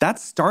 That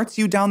starts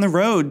you down the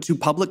road to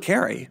public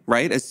carry,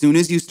 right? As soon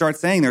as you start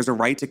saying there's a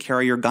right to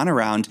carry your gun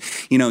around,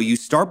 you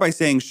start by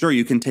saying, sure,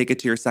 you can take it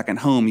to your second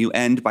home. You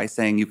end by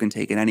saying you can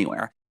take it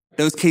anywhere.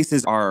 Those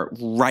cases are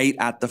right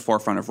at the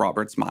forefront of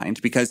Roberts' mind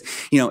because,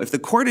 if the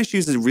court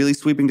issues a really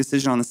sweeping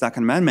decision on the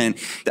Second Amendment,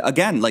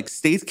 again,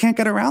 states can't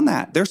get around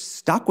that. They're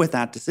stuck with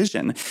that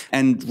decision.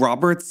 And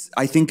Roberts,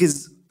 I think,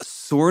 is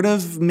sort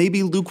of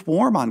maybe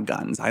lukewarm on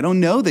guns. I don't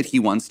know that he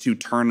wants to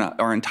turn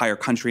our entire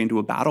country into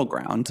a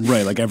battleground.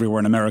 Right, like everywhere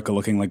in America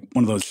looking like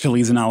one of those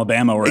chilies in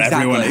Alabama where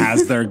everyone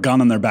has their gun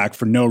on their back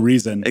for no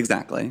reason.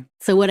 Exactly.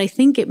 So what I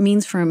think it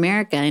means for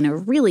America in a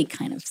really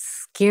kind of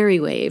scary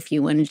way, if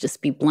you want to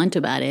just be blunt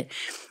about it,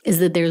 is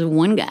that there's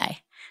one guy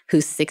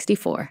who's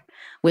 64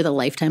 with a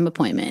lifetime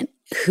appointment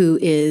who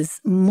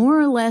is more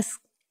or less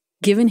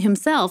given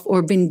himself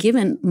or been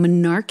given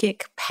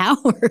monarchic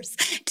powers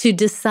to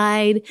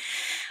decide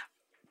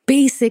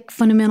basic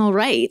fundamental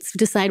rights,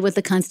 decide what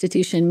the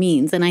Constitution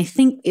means. And I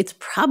think it's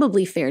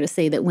probably fair to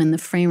say that when the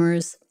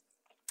framers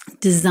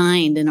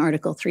designed an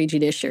Article III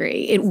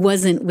judiciary, it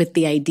wasn't with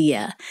the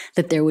idea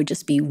that there would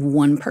just be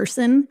one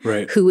person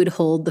who would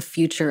hold the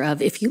future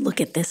of, if you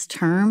look at this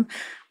term,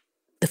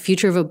 the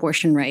future of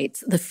abortion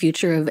rights, the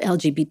future of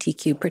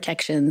LGBTQ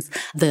protections,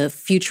 the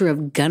future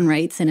of gun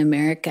rights in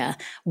America,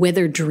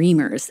 whether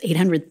dreamers,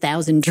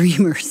 800,000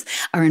 dreamers,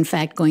 are in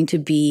fact going to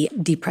be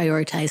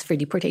deprioritized for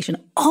deportation.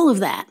 All of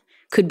that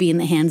could be in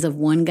the hands of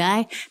one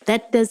guy.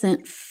 That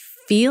doesn't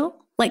feel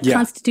like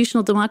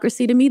constitutional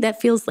democracy to me. That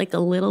feels like a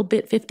little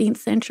bit 15th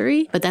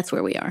century, but that's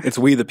where we are. It's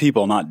we the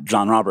people, not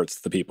John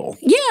Roberts the people.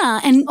 Yeah,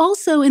 and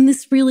also, and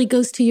this really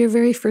goes to your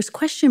very first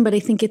question, but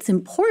I think it's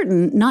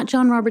important, not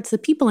John Roberts the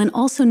people, and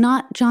also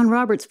not John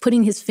Roberts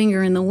putting his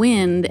finger in the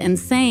wind and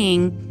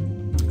saying,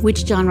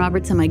 which John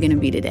Roberts am I going to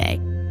be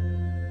today?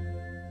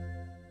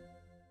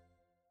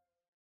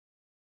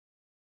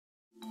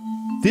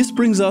 This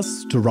brings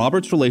us to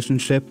Roberts'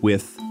 relationship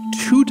with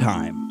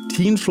two-time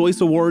Teen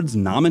Choice Awards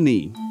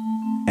nominee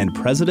and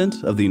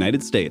President of the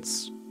United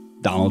States,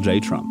 Donald J.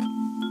 Trump.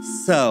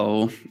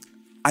 So,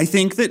 I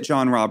think that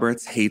John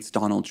Roberts hates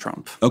Donald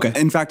Trump. Okay.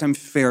 In fact, I'm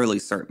fairly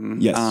certain.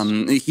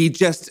 Yes. He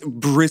just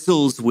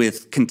bristles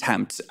with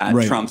contempt at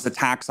Trump's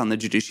attacks on the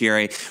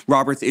judiciary.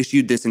 Roberts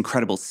issued this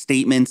incredible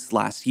statement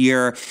last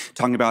year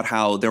talking about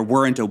how there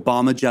weren't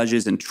Obama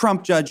judges and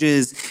Trump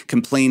judges,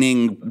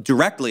 complaining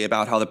directly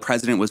about how the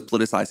president was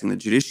politicizing the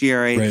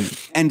judiciary.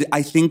 Right. And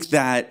I think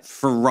that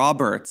for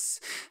Roberts,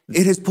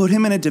 it has put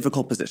him in a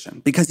difficult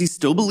position because he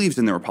still believes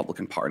in the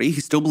Republican Party.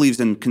 He still believes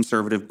in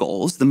conservative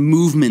goals, the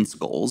movement's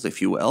goals, if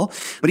you will.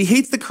 But he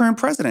hates the current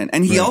president.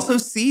 And he also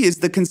sees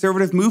the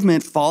conservative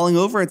movement falling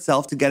over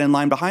itself to get in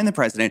line behind the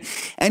president.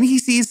 And he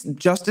sees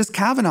Justice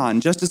Kavanaugh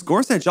and Justice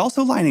Gorsuch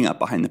also lining up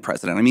behind the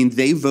president. I mean,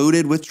 they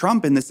voted with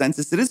Trump in the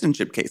census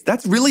citizenship case.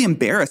 That's really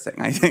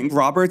embarrassing, I think.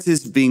 Roberts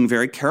is being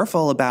very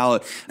careful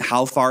about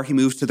how far he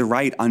moves to the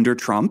right under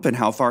Trump and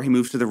how far he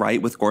moves to the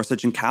right with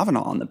Gorsuch and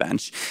Kavanaugh on the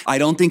bench. I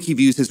don't think he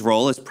views his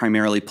role as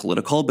primarily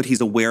political, but he's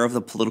aware of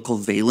the political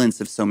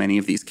valence of so many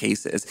of these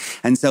cases.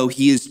 And so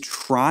he is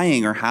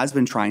trying, or has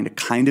been trying, to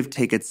kind of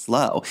take it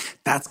slow.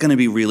 That's going to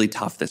be really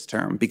tough this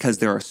term because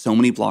there are so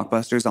many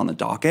blockbusters on the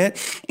docket,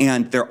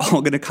 and they're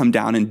all going to come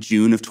down in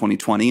June of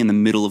 2020 in the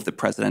middle of the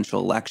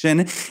presidential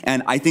election.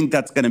 And I think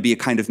that's going to be a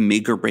kind of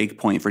make or break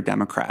point for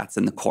Democrats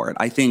in the court.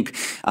 I think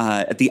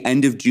at the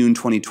end of June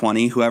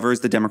 2020, whoever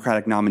is the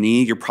Democratic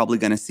nominee, you're probably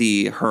going to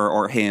see her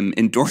or him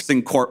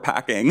endorsing court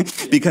packing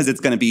because it's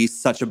going to be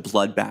such a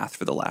bloodbath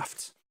for the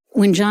left.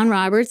 When John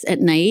Roberts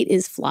at night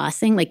is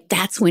flossing,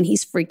 that's when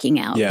he's freaking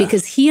out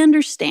because he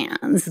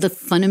understands the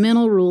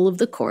fundamental rule of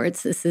the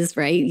courts. This is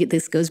right.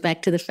 This goes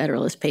back to the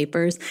Federalist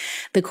Papers.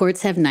 The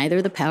courts have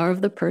neither the power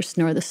of the purse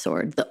nor the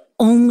sword. The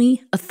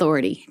only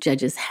authority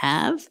judges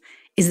have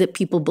is that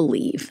people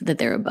believe that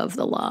they're above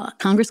the law.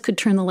 Congress could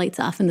turn the lights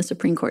off in the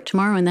Supreme Court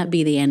tomorrow, and that'd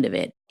be the end of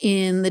it.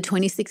 In the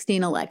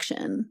 2016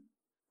 election,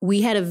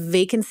 we had a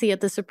vacancy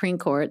at the Supreme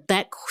Court.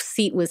 That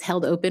seat was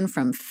held open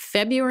from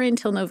February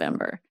until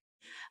November.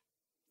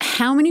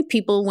 How many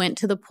people went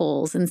to the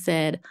polls and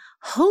said,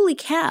 holy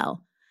cow,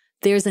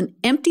 there's an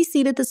empty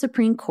seat at the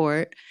Supreme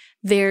Court.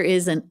 There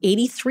is an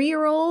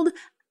 83-year-old,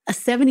 a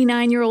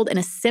 79-year-old, and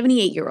a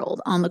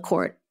 78-year-old on the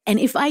court. And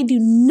if I do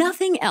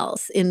nothing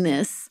else in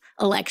this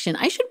election,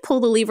 I should pull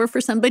the lever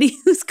for somebody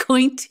who's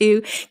going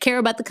to care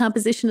about the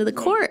composition of the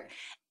court.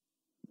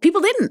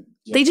 People didn't.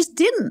 They just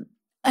didn't.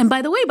 And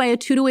by the way, by a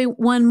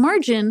 2-to-1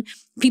 margin,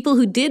 people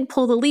who did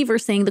pull the lever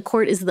saying the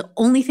court is the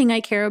only thing I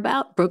care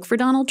about broke for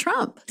Donald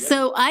Trump.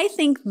 So I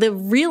think the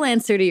real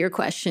answer to your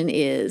question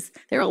is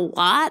there are a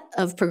lot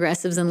of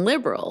progressives and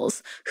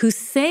liberals who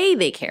say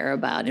they care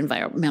about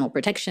environmental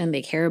protection,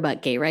 they care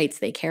about gay rights,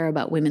 they care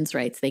about women's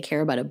rights, they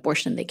care about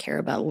abortion, they care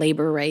about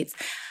labor rights.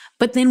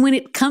 But then when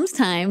it comes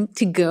time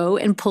to go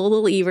and pull the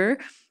lever,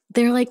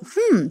 they're like,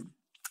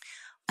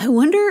 I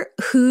wonder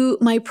who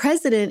my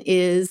president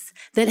is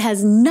that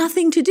has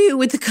nothing to do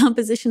with the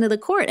composition of the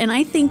court. And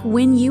I think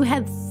when you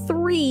had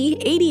 3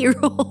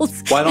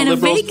 80-year-olds Why don't and a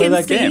liberals play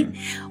that vacancy,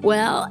 game?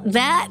 well,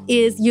 that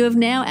is, you have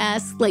now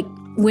asked,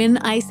 when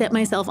I set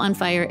myself on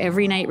fire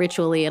every night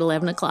ritually at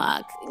 11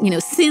 o'clock,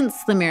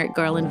 since the Merrick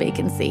Garland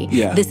vacancy,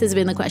 this has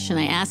been the question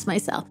I asked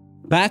myself.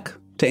 Back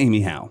to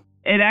Amy Howe.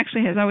 It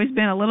actually has always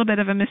been a little bit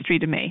of a mystery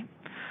to me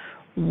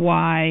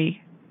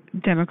why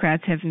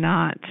Democrats have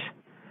not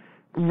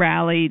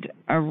rallied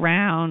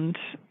around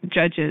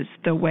judges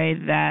the way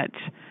that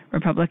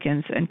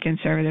Republicans and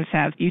conservatives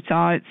have. You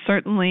saw it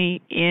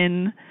certainly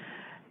in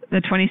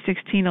the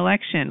 2016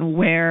 election,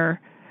 where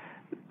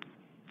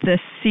the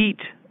seat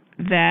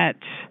that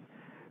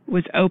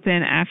was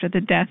open after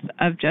the death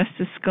of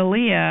Justice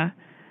Scalia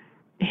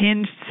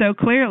hinged so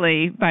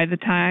clearly by the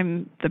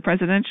time the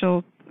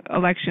presidential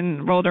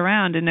election rolled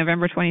around in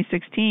November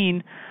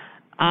 2016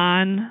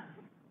 on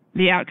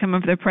the outcome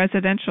of the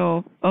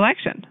presidential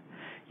election.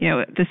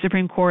 The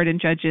Supreme Court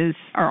and judges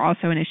are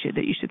also an issue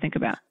that you should think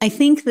about. I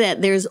think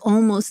that there's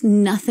almost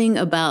nothing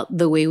about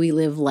the way we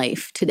live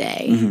life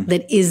today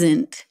that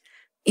isn't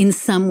in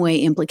some way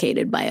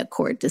implicated by a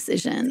court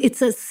decision.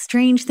 It's a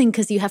strange thing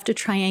because you have to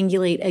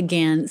triangulate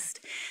against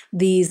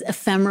these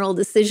ephemeral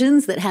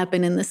decisions that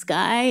happen in the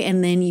sky.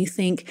 And then you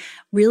think,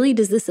 really,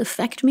 does this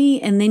affect me?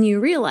 And then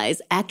you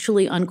realize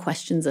actually on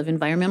questions of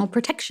environmental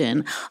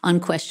protection, on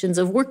questions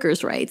of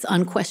workers' rights,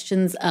 on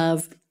questions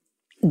of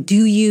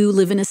do you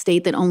live in a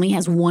state that only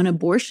has one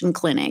abortion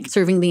clinic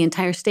serving the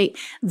entire state?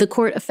 The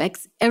court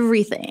affects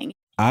everything.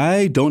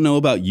 I don't know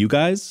about you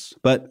guys,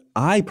 but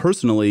I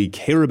personally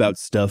care about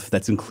stuff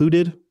that's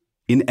included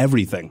in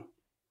everything.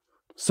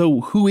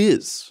 So who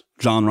is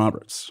John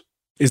Roberts?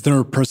 Is there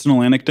a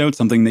personal anecdote,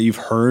 something that you've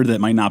heard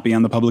that might not be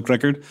on the public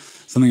record?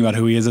 Something about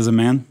who he is as a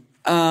man?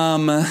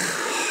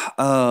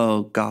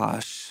 Oh,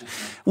 gosh.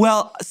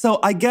 Well, so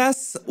I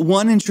guess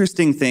one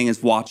interesting thing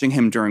is watching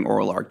him during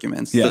oral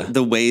arguments,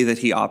 the way that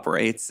he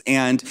operates.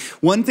 And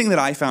one thing that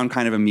I found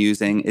kind of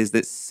amusing is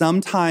that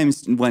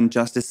sometimes when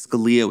Justice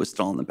Scalia was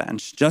still on the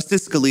bench,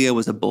 Justice Scalia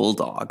was a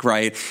bulldog,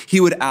 right? He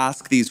would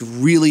ask these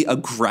really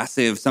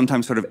aggressive,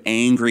 sometimes sort of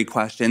angry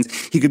questions.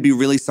 He could be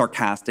really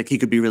sarcastic. He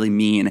could be really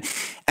mean.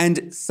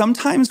 And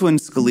sometimes when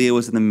Scalia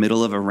was in the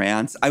middle of a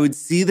rant, I would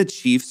see the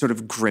chief sort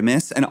of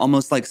grimace and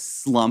almost like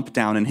slump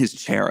down in his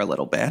chair a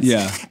little bit.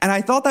 Yeah. And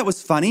I thought that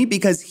was funny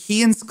because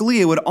he and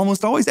Scalia would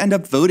almost always end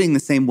up voting the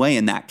same way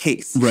in that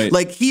case. Right.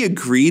 Like he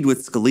agreed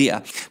with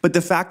Scalia, but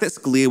the fact that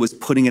Scalia was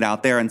putting it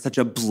out there in such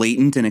a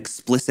blatant and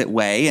explicit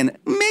way, and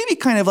maybe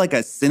kind of like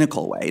a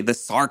cynical way, the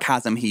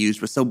sarcasm he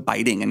used was so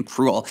biting and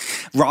cruel,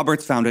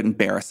 Roberts found it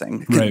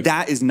embarrassing. Right.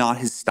 That is not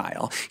his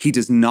style. He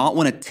does not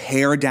want to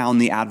tear down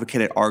the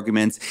advocate at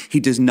arguments. He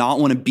does not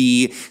want to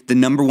be the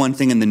number one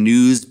thing in the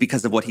news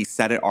because of what he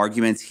said at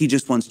arguments. He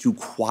just wants to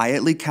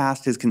quietly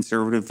cast his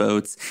conservative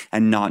votes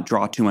and not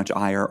draw too much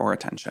ire or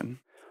attention.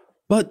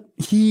 But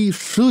he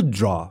should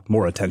draw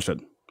more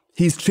attention.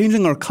 He's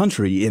changing our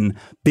country in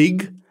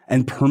big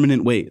and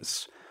permanent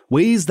ways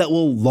that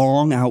will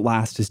long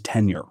outlast his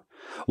tenure,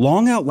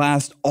 long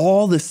outlast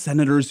all the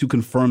senators who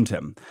confirmed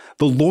him,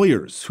 the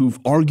lawyers who've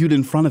argued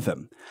in front of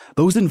him,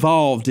 those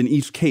involved in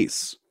each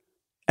case,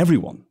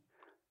 everyone.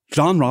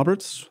 John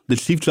Roberts, the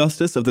Chief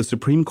Justice of the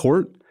Supreme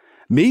Court,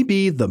 may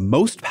be the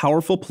most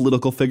powerful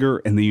political figure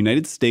in the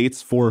United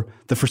States for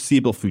the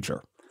foreseeable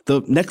future,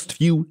 the next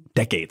few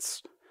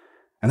decades.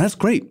 And that's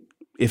great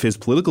if his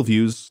political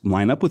views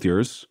line up with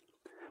yours,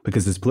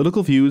 because his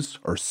political views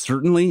are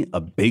certainly a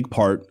big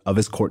part of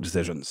his court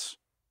decisions.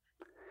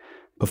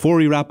 Before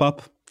we wrap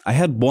up, I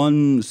had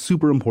one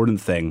super important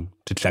thing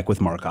to check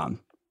with Mark on.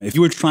 If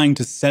you were trying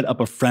to set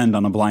up a friend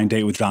on a blind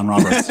date with John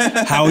Roberts,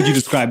 how would you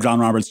describe John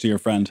Roberts to your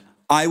friend?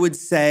 I would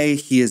say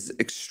he is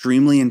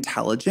extremely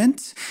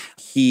intelligent.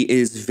 He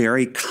is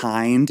very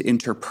kind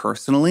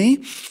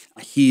interpersonally.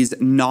 He's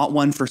not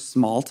one for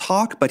small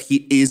talk, but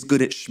he is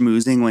good at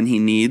schmoozing when he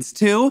needs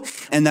to.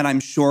 And that I'm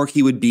sure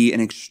he would be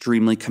an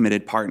extremely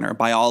committed partner.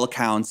 By all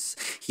accounts,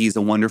 he's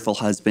a wonderful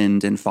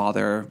husband and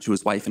father to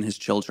his wife and his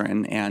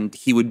children. And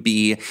he would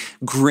be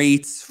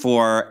great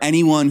for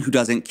anyone who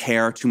doesn't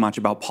care too much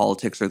about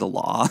politics or the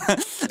law,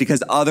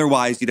 because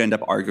otherwise you'd end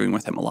up arguing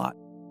with him a lot.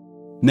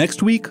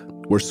 Next week,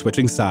 we're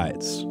switching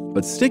sides,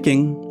 but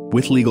sticking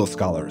with legal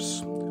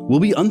scholars. We'll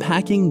be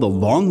unpacking the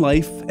long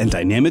life and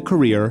dynamic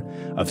career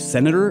of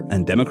Senator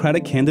and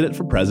Democratic candidate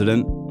for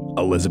president,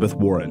 Elizabeth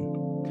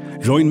Warren.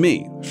 Join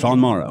me, Sean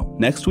Morrow,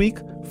 next week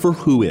for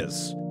Who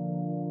Is.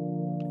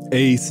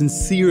 A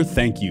sincere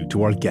thank you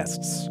to our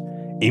guests.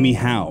 Amy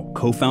Howe,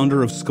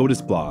 co-founder of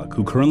SCOTUS Blog,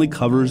 who currently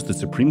covers the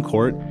Supreme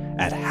Court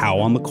at Howe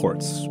on the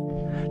Courts.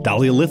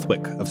 Dahlia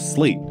Lithwick of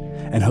Slate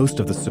and host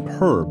of the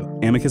superb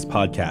Amicus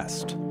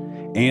podcast.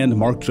 And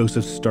Mark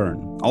Joseph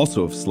Stern,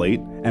 also of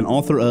Slate, and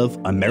author of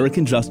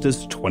American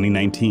Justice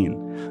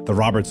 2019, The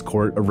Roberts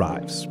Court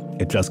Arrives.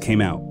 It just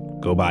came out.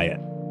 Go buy it.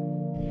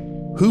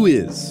 Who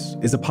Is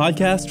a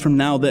podcast from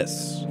Now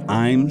This.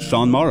 I'm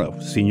Sean Morrow,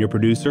 senior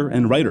producer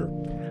and writer.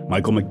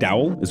 Michael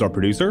McDowell is our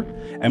producer.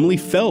 Emily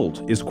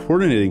Feld is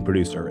coordinating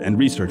producer and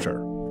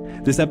researcher.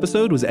 This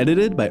episode was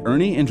edited by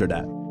Ernie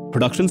Indradat.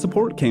 Production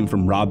support came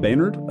from Rob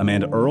Baynard,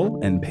 Amanda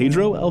Earle, and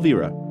Pedro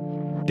Elvira.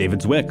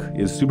 David Zwick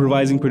is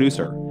supervising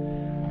producer.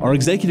 Our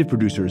executive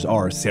producers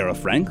are Sarah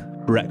Frank,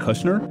 Brett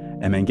Kushner,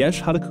 and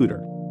Mangesh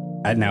Hadakuder.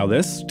 At Now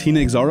This, Tina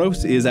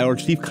Exaros is our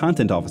chief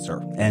content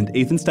officer, and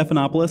Ethan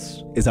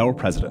Stephanopoulos is our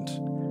president.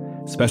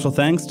 Special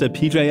thanks to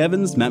PJ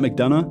Evans, Matt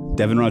McDonough,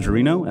 Devin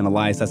Rogerino, and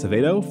Elias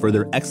Acevedo for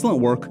their excellent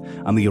work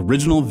on the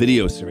original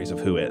video series of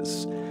Who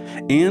Is,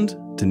 and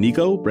to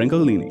Nico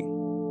Brancolini.